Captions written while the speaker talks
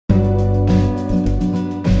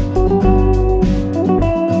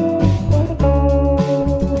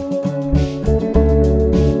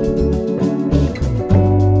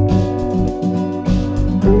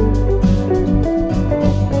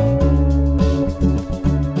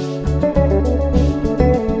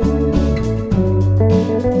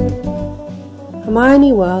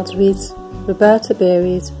Hermione Wilde reads Roberta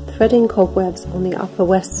Beary's Threading Cobwebs on the Upper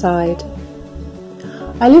West Side.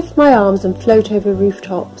 I lift my arms and float over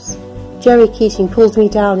rooftops. Jerry Keating pulls me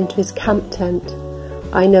down into his camp tent.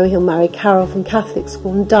 I know he'll marry Carol from Catholic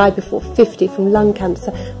school and die before 50 from lung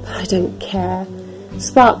cancer, but I don't care.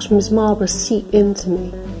 Sparks from his Marlborough seep into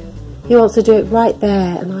me. He wants to do it right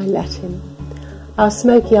there, and I let him. Our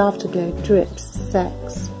smoky afterglow drips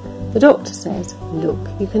sex. The doctor says, look,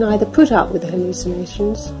 you can either put up with the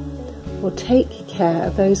hallucinations or take care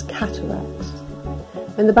of those cataracts.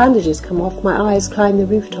 When the bandages come off, my eyes climb the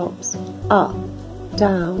rooftops, up,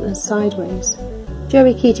 down and sideways.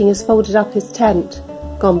 Jerry Keating has folded up his tent,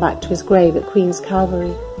 gone back to his grave at Queen's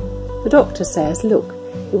Calvary. The doctor says, look,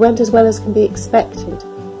 it went as well as can be expected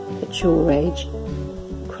at your age.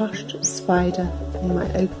 Crushed spider in my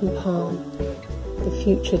open palm, the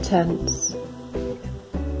future tense.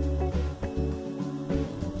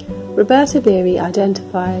 Roberta Beary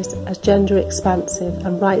identifies as gender expansive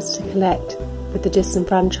and writes to connect with the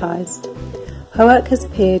disenfranchised. Her work has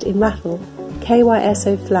appeared in Rattle,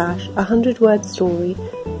 KYSO Flash, 100-Word Story,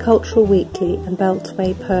 Cultural Weekly and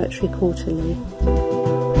Beltway Poetry Quarterly.